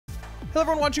Hello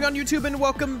everyone watching on YouTube and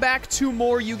welcome back to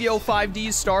more Yu-Gi-Oh!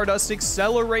 5D's Stardust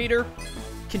Accelerator.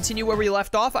 Continue where we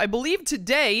left off. I believe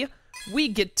today we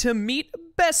get to meet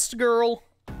Best Girl.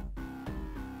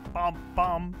 We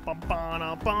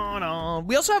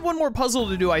also have one more puzzle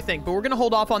to do, I think, but we're gonna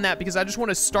hold off on that because I just want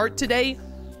to start today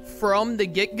from the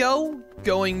get-go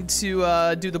going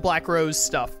to do the Black Rose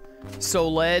stuff. So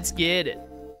let's get it.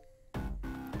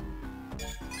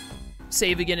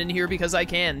 Save again in here because I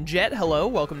can. Jet, hello,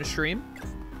 welcome to stream.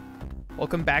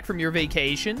 Welcome back from your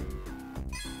vacation.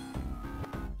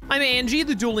 I'm Angie,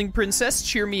 the dueling princess.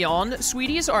 Cheer me on,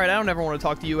 sweeties. All right, I don't ever want to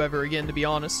talk to you ever again, to be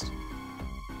honest.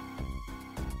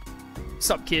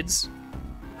 Sup, kids?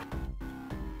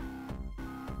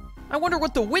 I wonder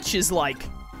what the witch is like.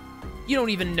 You don't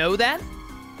even know that?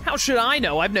 How should I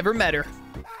know? I've never met her.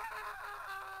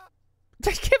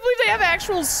 I can't believe they have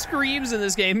actual screams in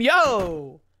this game.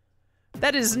 Yo!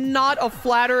 That is not a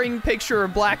flattering picture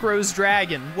of Black Rose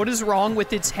Dragon. What is wrong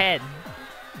with its head?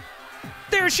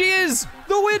 There she is!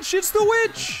 The witch! It's the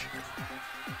witch!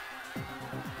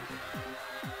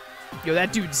 Yo,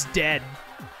 that dude's dead.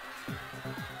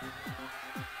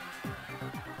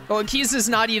 Oh, Akiza's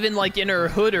not even, like, in her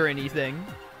hood or anything.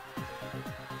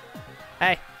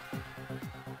 Hey.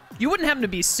 You wouldn't happen to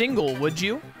be single, would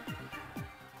you?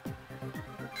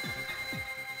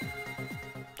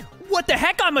 What the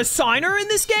heck? I'm a signer in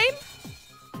this game?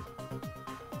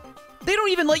 They don't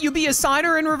even let you be a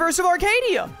signer in Reverse of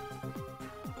Arcadia.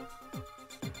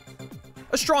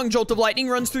 A strong jolt of lightning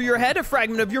runs through your head. A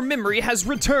fragment of your memory has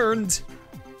returned.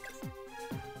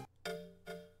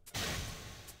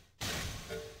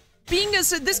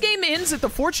 This game ends at the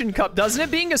Fortune Cup, doesn't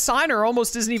it? Being a signer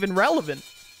almost isn't even relevant.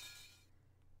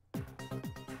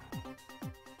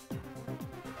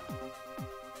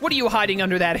 What are you hiding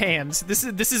under that hand?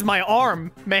 This is my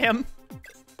arm, ma'am.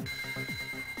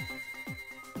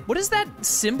 What is that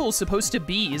symbol supposed to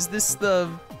be? Is this the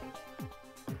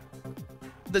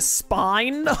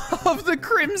spine of the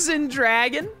Crimson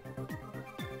Dragon?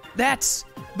 That's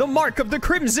the mark of the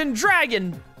Crimson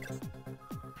Dragon.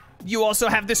 You also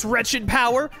have this wretched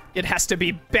power. It has to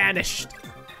be banished.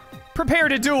 Prepare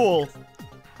to duel.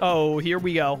 Oh, here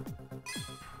we go.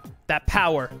 That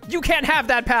power. You can't have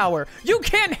that power. You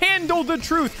can't handle the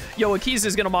truth. Yo,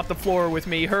 Akiza's gonna mop the floor with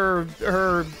me. Her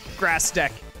grass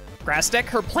deck. Grass deck?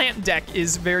 Her plant deck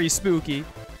is very spooky.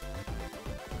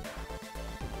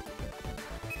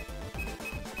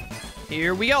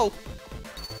 Here we go.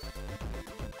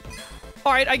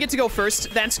 All right, I get to go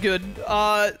first. That's good.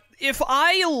 If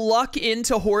I luck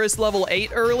into Horus level 8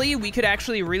 early, we could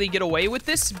actually really get away with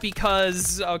this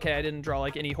because... Okay, I didn't draw,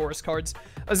 like, any Horus cards.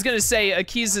 I was gonna say,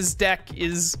 Akiza's deck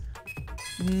is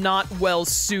not well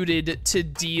suited to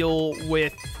deal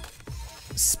with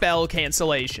spell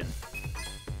cancellation.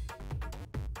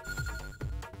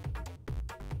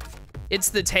 It's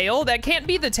the tail? That can't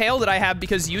be the tail that I have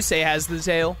because Yusei has the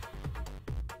tail.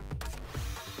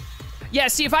 Yeah,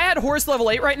 see, if I had Horus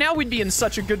level 8 right now, we'd be in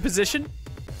such a good position.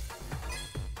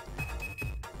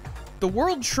 The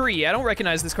World Tree. I don't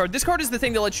recognize this card. This card is the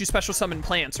thing that lets you special summon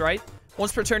plants, right?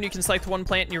 Once per turn, you can select one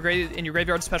plant in your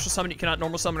graveyard special summon. You cannot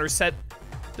normal summon or set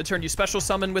the turn you special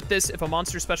summon with this. If a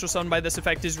monster special summoned by this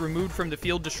effect is removed from the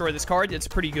field, destroy this card. It's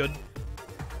pretty good.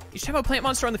 Each time a plant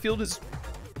monster on the field is...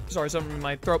 Sorry, something in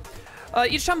my throat.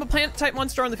 Each time a plant-type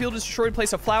monster on the field is destroyed,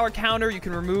 place a flower counter. You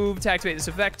can remove, to activate this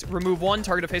effect, remove 1,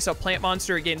 target a face-up plant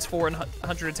monster. It gains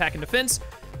 400 attack and defense.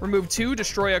 Remove 2,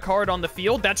 destroy a card on the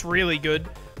field. That's really good.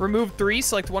 Remove 3,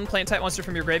 select 1 plant-type monster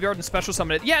from your graveyard and special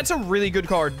summon it. Yeah, it's a really good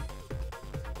card.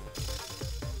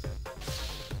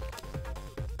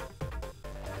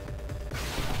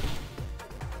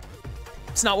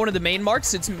 It's not one of the main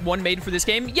marks. It's one made for this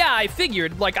game. Yeah, I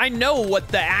figured. Like, I know what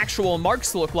the actual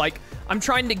marks look like. I'm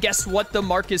trying to guess what the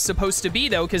mark is supposed to be,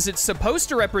 though, because it's supposed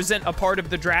to represent a part of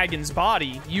the dragon's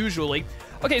body, usually.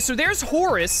 Okay, so there's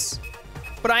Horus,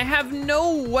 but I have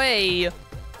no way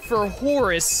for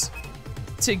Horus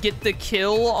to get the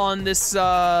kill on this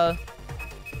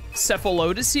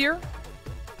Cephalotus here.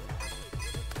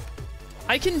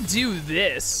 I can do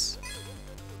this.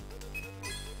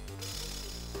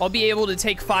 I'll be able to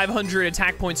take 500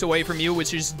 attack points away from you,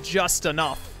 which is just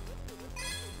enough.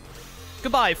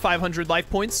 Goodbye, 500 life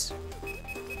points.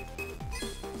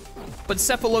 But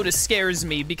Cephalotus scares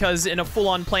me because in a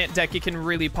full-on plant deck, it can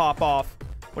really pop off.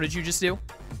 What did you just do?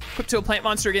 Equip to a plant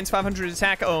monster against 500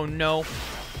 attack. Oh, no.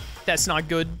 That's not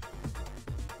good.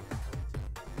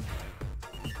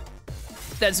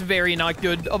 That's very not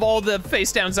good. Of all the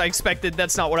face downs I expected,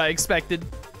 that's not what I expected.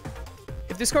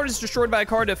 If this card is destroyed by a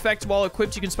card effect while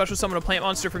equipped, you can special summon a plant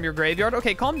monster from your graveyard.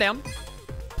 Okay, calm down.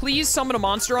 Please summon a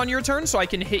monster on your turn so I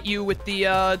can hit you with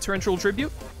the Torrential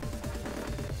Tribute.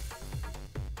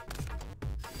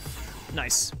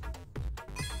 Nice.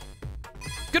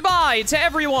 Goodbye to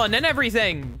everyone and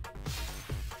everything.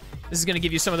 This is going to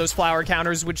give you some of those flower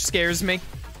counters, which scares me.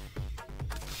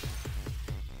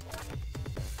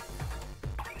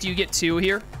 Do you get 2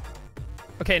 here?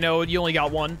 Okay, no, you only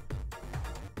got 1.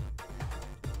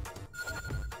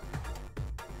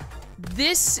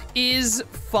 This is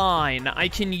fine. I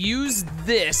can use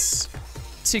this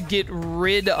to get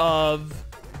rid of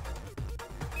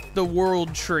the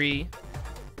World Tree.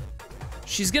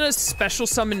 She's gonna special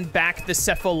summon back the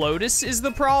Cephalotus is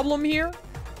the problem here.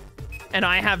 And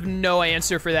I have no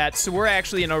answer for that, so we're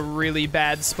actually in a really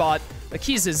bad spot.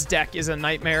 Akiza's deck is a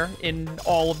nightmare in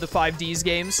all of the 5D's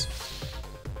games.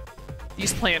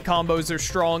 These plant combos are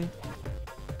strong.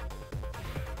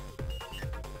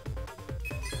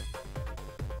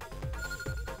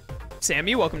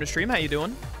 Sammy, welcome to stream. How you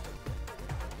doing?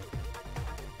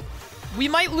 We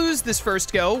might lose this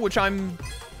first go, which I'm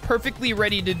perfectly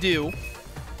ready to do.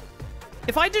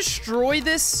 If I destroy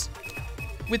this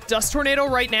with Dust Tornado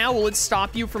right now, will it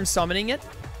stop you from summoning it?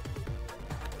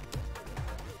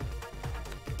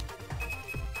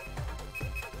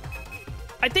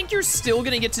 I think you're still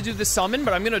gonna get to do the summon,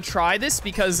 but I'm gonna try this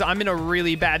because I'm in a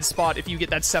really bad spot if you get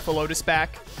that Cephalotus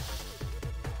back.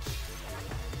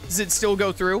 Does it still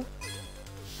go through?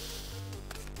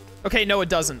 Okay, no, it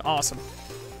doesn't. Awesome.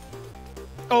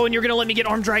 Oh, and you're gonna let me get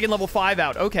Armed Dragon level 5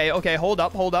 out. Okay, okay, hold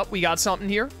up, hold up. We got something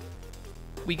here.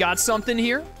 We got something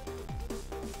here.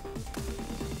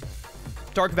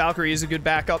 Dark Valkyrie is a good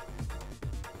backup.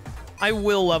 I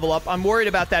will level up. I'm worried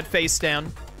about that face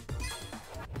down.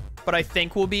 But I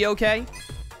think we'll be okay.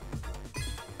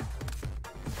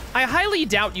 I highly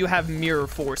doubt you have Mirror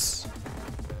Force.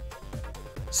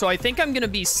 So I think I'm gonna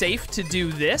be safe to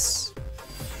do this.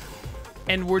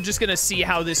 And we're just gonna see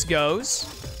how this goes.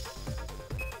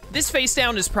 This face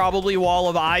down is probably Wall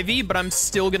of Ivy, but I'm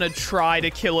still gonna try to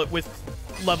kill it with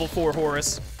level 4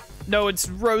 Horus. No, it's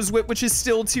Rose Whip, which is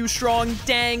still too strong.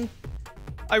 Dang.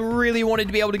 I really wanted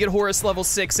to be able to get Horus level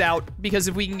 6 out, because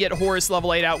if we can get Horus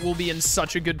level 8 out, we'll be in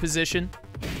such a good position.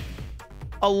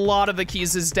 A lot of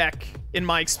Akiza's deck, in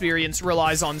my experience,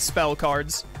 relies on spell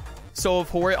cards. So if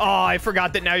Horus... Oh, I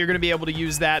forgot that now you're going to be able to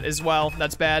use that as well.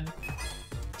 That's bad.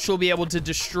 She'll be able to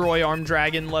destroy Armed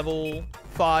Dragon level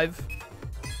 5.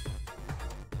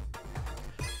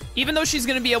 Even though she's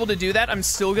going to be able to do that, I'm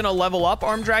still going to level up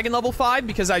Armed Dragon level 5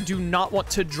 because I do not want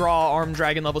to draw Armed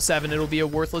Dragon level 7. It'll be a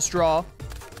worthless draw.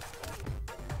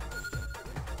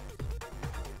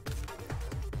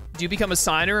 Do you become a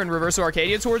signer in Reverse of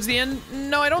Arcadia towards the end?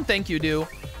 No, I don't think you do.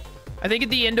 I think at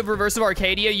the end of Reverse of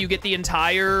Arcadia, you get the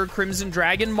entire Crimson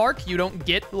Dragon mark. You don't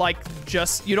get, like,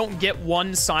 just... You don't get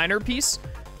one signer piece.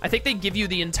 I think they give you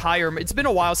the entire... It's been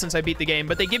a while since I beat the game,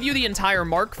 but they give you the entire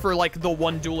mark for, like, the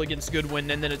one duel against Goodwin,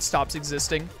 and then it stops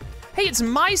existing. Hey, it's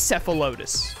my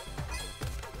Cephalotus.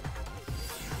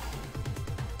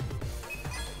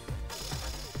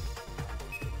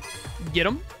 Get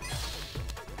him.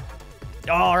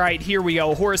 All right, here we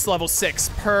go. Horus level 6.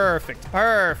 Perfect,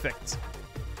 perfect.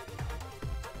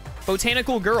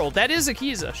 Botanical Girl. That is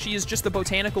Akiza. She is just a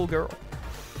botanical girl.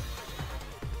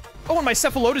 Oh, and my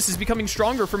Cephalotus is becoming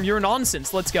stronger from your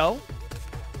nonsense. Let's go.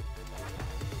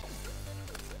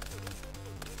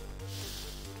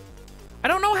 I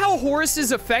don't know how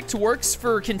Horus's effect works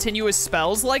for continuous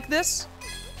spells like this.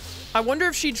 I wonder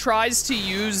if she tries to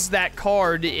use that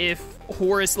card if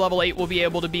Horus level 8 will be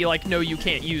able to be like, no, you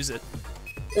can't use it.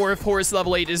 Or if Horus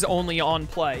level 8 is only on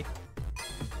play.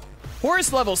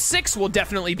 Horus level 6 will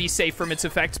definitely be safe from its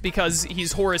effect because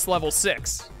he's Horus level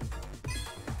 6.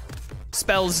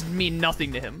 Spells mean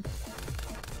nothing to him.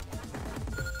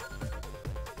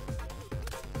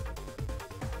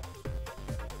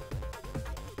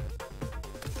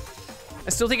 I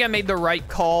still think I made the right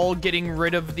call getting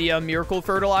rid of the Miracle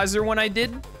Fertilizer when I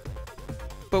did.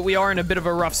 But we are in a bit of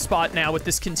a rough spot now with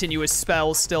this continuous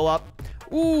spell still up.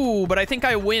 Ooh, but I think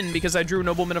I win because I drew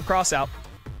Nobleman of Cross out.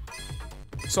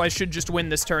 So I should just win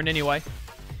this turn anyway.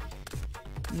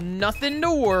 Nothing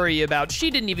to worry about. She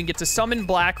didn't even get to summon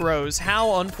Black Rose.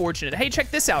 How unfortunate. Hey,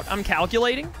 check this out. I'm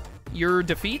calculating your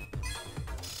defeat.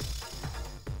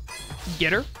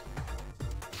 Get her.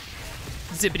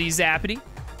 Zippity zappity.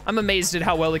 I'm amazed at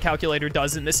how well the calculator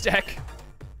does in this deck.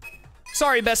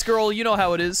 Sorry, best girl. You know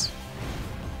how it is.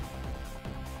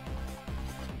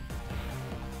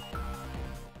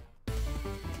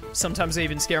 Sometimes I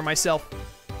even scare myself.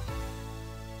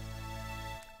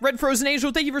 Red Frozen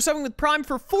Angel, thank you for subbing with Prime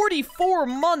for 44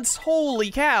 months. Holy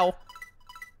cow.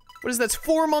 What is that? That's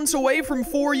 4 months away from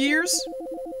 4 years?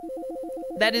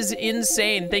 That is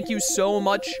insane. Thank you so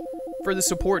much for the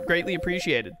support. Greatly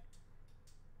appreciated.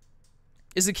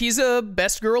 Is Akiza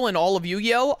best girl in all of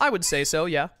Yu-Gi-Oh? I would say so,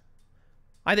 yeah.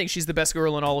 I think she's the best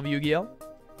girl in all of Yu-Gi-Oh.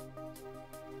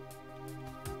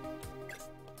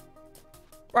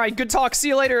 Alright, good talk. See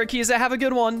you later, Akiza. Have a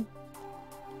good one.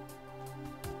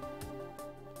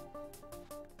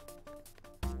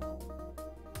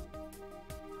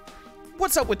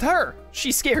 What's up with her?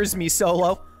 She scares me,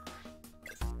 Solo.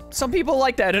 Some people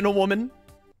like that in a woman.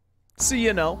 So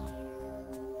you know.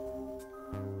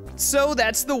 So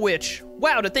that's the witch.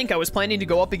 Wow, to think I was planning to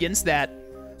go up against that.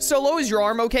 Solo, is your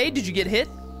arm okay? Did you get hit?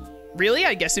 Really?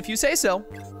 I guess if you say so.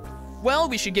 Well,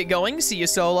 we should get going. See you,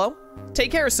 Solo.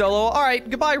 Take care, Solo. All right,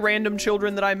 goodbye, random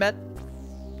children that I met.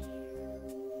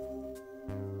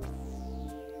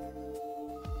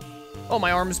 Oh,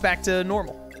 my arm's back to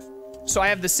normal. So I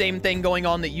have the same thing going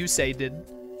on that Yusei did,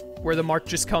 where the mark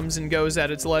just comes and goes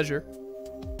at its leisure.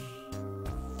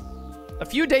 A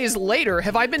few days later,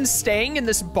 have I been staying in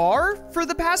this bar for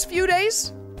the past few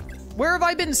days? Where have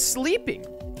I been sleeping?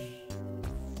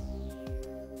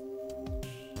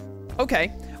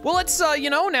 Okay. Well, let's,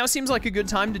 you know, now seems like a good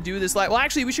time to do this. Well,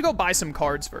 actually, we should go buy some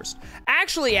cards first.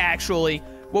 Actually,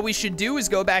 what we should do is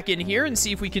go back in here and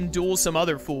see if we can duel some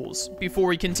other fools before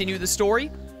we continue the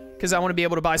story, because I want to be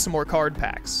able to buy some more card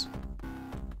packs.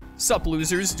 Sup,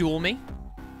 losers, duel me.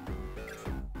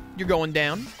 You're going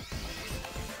down.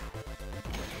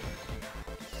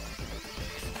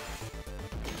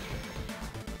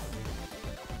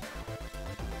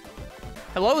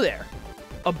 Hello there.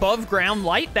 Above ground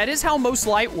light? That is how most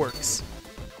light works.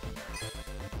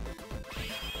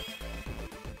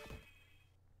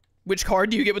 Which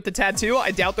card do you get with the tattoo? I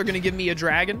doubt they're gonna give me a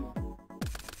dragon.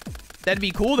 That'd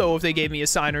be cool though if they gave me a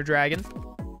signer dragon.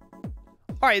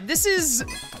 Alright, this is...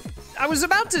 I was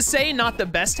about to say not the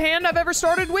best hand I've ever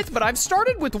started with, but I've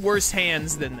started with worse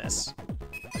hands than this.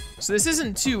 So this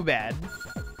isn't too bad.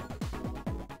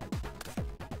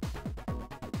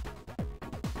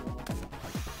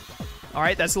 All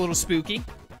right, that's a little spooky.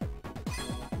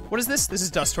 What is this? This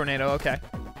is Dust Tornado, okay.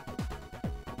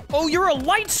 Oh, you're a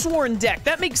Light Sworn deck.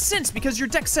 That makes sense because your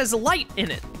deck says light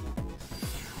in it.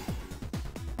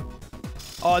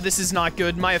 Oh, this is not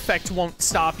good. My effect won't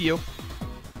stop you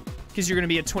because you're gonna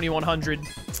be at 2100.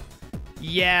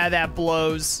 Yeah, that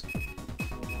blows.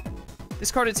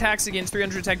 This card attacks against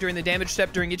 300 attack during the damage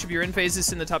step during each of your end phases.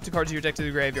 Send the top 2 cards of your deck to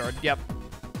the graveyard. Yep.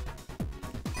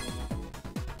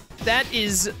 That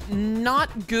is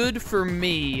not good for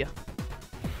me.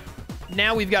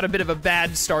 Now we've got a bit of a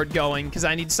bad start going, because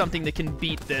I need something that can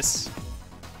beat this.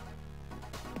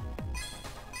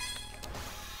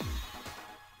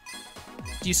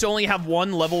 Do you still only have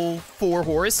one level 4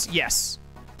 Horus? Yes.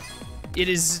 It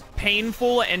is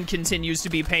painful and continues to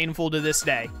be painful to this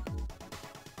day.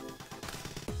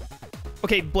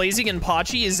 Okay, Blazing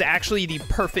Inpachi is actually the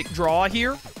perfect draw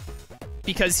here,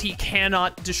 because he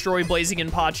cannot destroy Blazing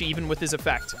Inpachi even with his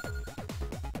effect.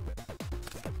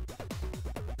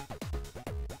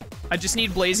 I just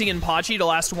need Blazing Inpachi to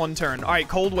last 1 turn. All right,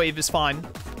 Cold Wave is fine.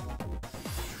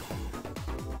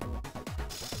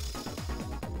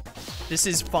 This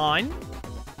is fine.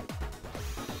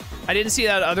 I didn't see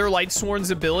that other Light Sworn's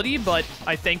ability, but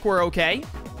I think we're okay.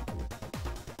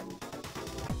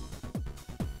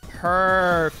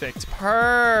 Perfect,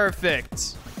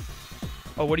 perfect.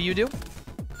 Oh, what do you do?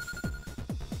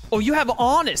 Oh, you have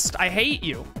Honest. I hate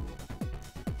you.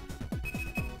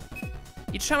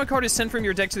 Each time a card is sent from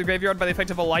your deck to the graveyard by the effect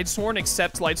of a Light Sworn,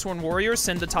 except Light Sworn Warrior,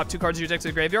 send the top 2 cards of your deck to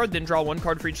the graveyard, then draw 1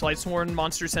 card for each Light Sworn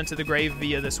monster sent to the grave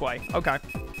via this way. Okay.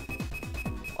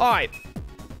 Alright.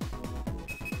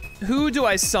 Who do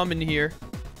I summon here?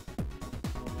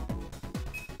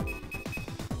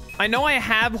 I know I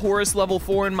have Horus level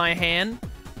 4 in my hand,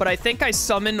 but I think I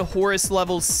summon Horus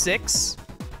level 6,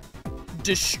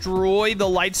 destroy the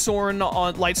Light Sworn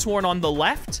on the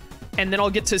left, and then I'll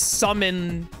get to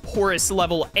summon Horus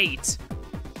level 8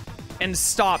 and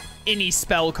stop any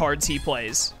spell cards he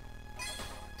plays.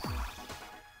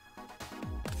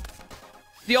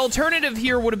 The alternative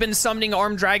here would have been summoning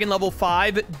Armed Dragon level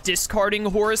 5, discarding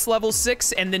Horus level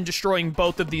 6, and then destroying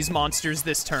both of these monsters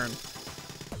this turn.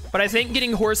 But I think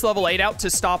getting Horus level 8 out to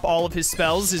stop all of his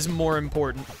spells is more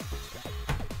important.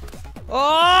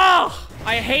 Oh!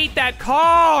 I hate that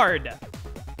card!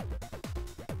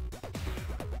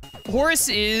 Horus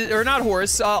is, or not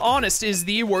Horus, Honest is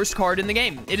the worst card in the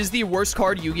game. It is the worst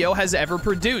card Yu-Gi-Oh! Has ever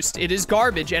produced. It is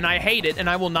garbage, and I hate it, and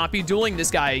I will not be dueling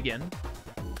this guy again.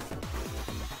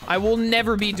 I will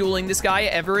never be dueling this guy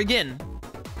ever again.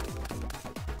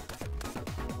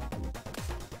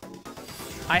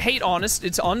 I hate Honest.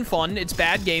 It's unfun, it's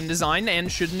bad game design,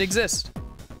 and shouldn't exist.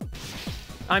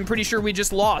 I'm pretty sure we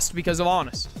just lost because of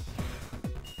Honest.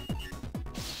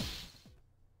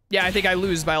 Yeah, I think I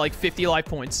lose by like 50 life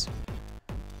points.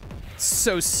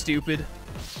 So stupid.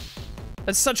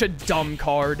 That's such a dumb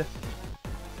card.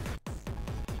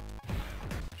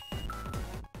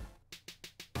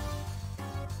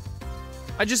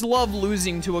 I just love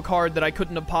losing to a card that I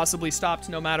couldn't have possibly stopped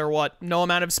no matter what. No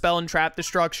amount of spell and trap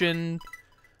destruction.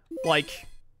 Like,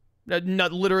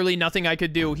 literally nothing I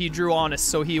could do. He drew Honest,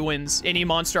 so he wins. Any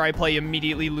monster I play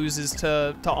immediately loses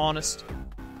to Honest.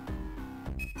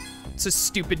 It's a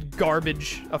stupid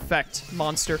garbage effect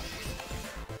monster.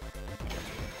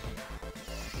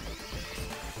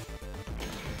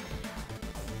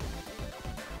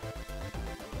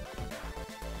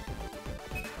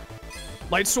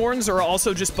 Light Sworns are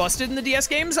also just busted in the DS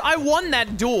games. I won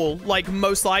that duel, like,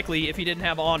 most likely, if he didn't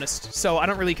have Honest. So I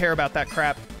don't really care about that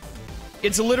crap.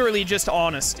 It's literally just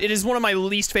Honest. It is one of my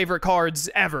least favorite cards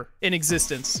ever in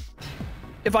existence.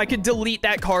 If I could delete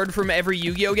that card from every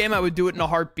Yu-Gi-Oh game, I would do it in a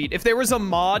heartbeat. If there was a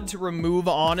mod to remove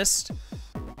Honest,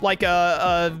 like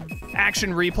a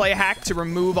action replay hack to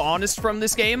remove Honest from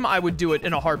this game, I would do it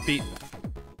in a heartbeat.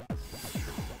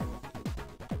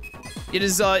 It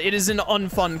is an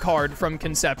unfun card from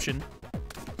conception.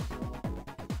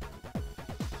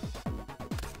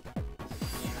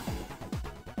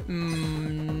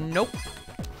 Nope.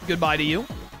 Goodbye to you.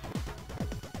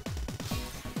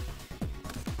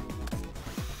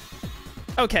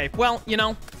 Okay, well, you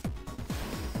know,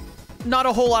 not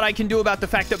a whole lot I can do about the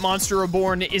fact that Monster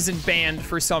Reborn isn't banned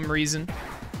for some reason.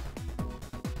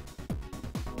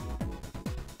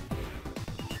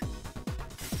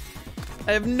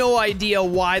 I have no idea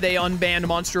why they unbanned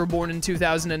Monster Reborn in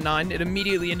 2009. It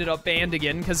immediately ended up banned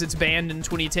again because it's banned in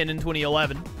 2010 and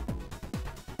 2011.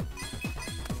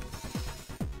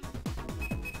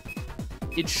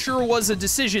 It sure was a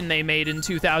decision they made in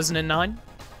 2009.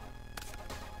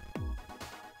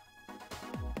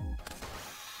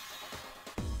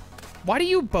 Why do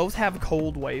you both have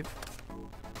Cold Wave?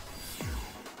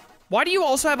 Why do you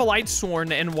also have a Light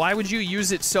Sworn, and why would you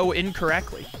use it so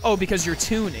incorrectly? Oh, because you're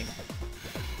tuning.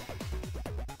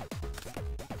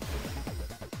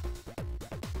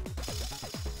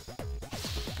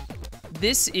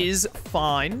 This is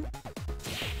fine.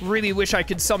 Really wish I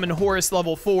could summon Horus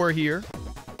level 4 here.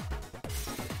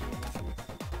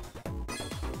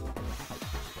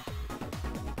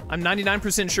 I'm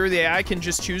 99% sure the AI can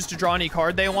just choose to draw any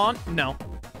card they want. No.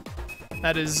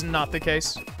 That is not the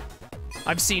case.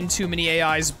 I've seen too many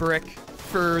AIs brick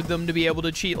for them to be able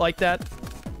to cheat like that.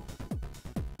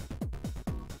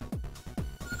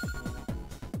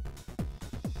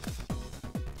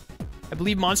 I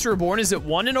believe Monster Reborn is at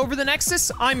 1 and over the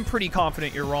Nexus. I'm pretty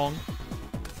confident you're wrong.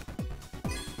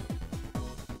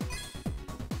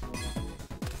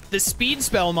 The speed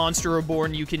spell Monster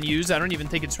Reborn you can use, I don't even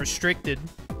think it's restricted.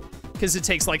 Because it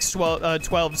takes like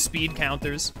 12 speed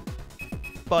counters.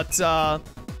 But,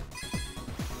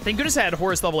 thank goodness I had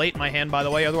Horus level 8 in my hand, by the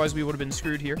way. Otherwise, we would have been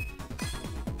screwed here.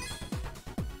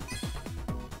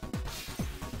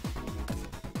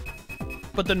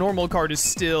 But the normal card is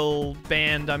still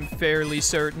banned, I'm fairly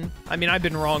certain. I mean, I've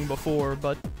been wrong before,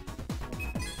 but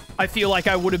I feel like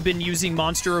I would have been using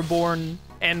Monster Reborn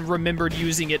and remembered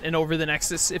using it in Over the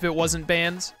Nexus if it wasn't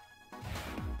banned.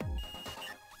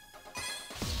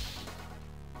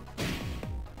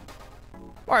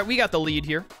 Alright, we got the lead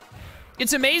here.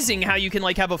 It's amazing how you can,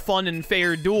 like, have a fun and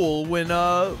fair duel when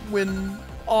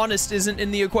Honest isn't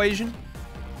in the equation.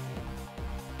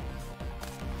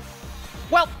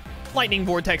 Well, Lightning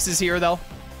Vortex is here, though.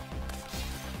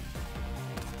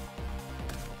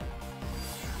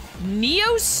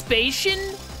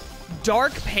 Neospatian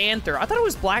Dark Panther. I thought it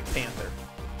was Black Panther.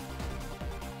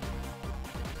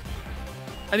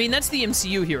 I mean, that's the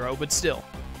MCU hero, but still.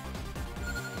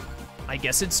 I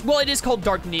guess it's... Well, it is called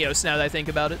Dark Neos now that I think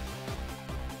about it.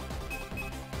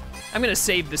 I'm gonna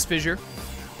save this fissure.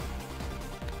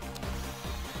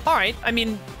 Alright, I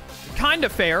mean, kind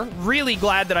of fair. Really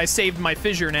glad that I saved my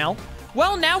fissure now.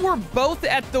 Well, now we're both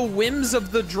at the whims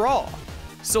of the draw.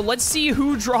 So let's see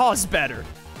who draws better.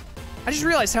 I just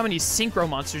realized how many synchro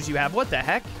monsters you have. What the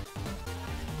heck?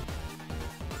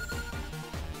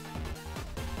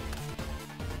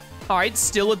 Alright,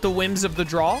 still at the whims of the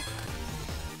draw.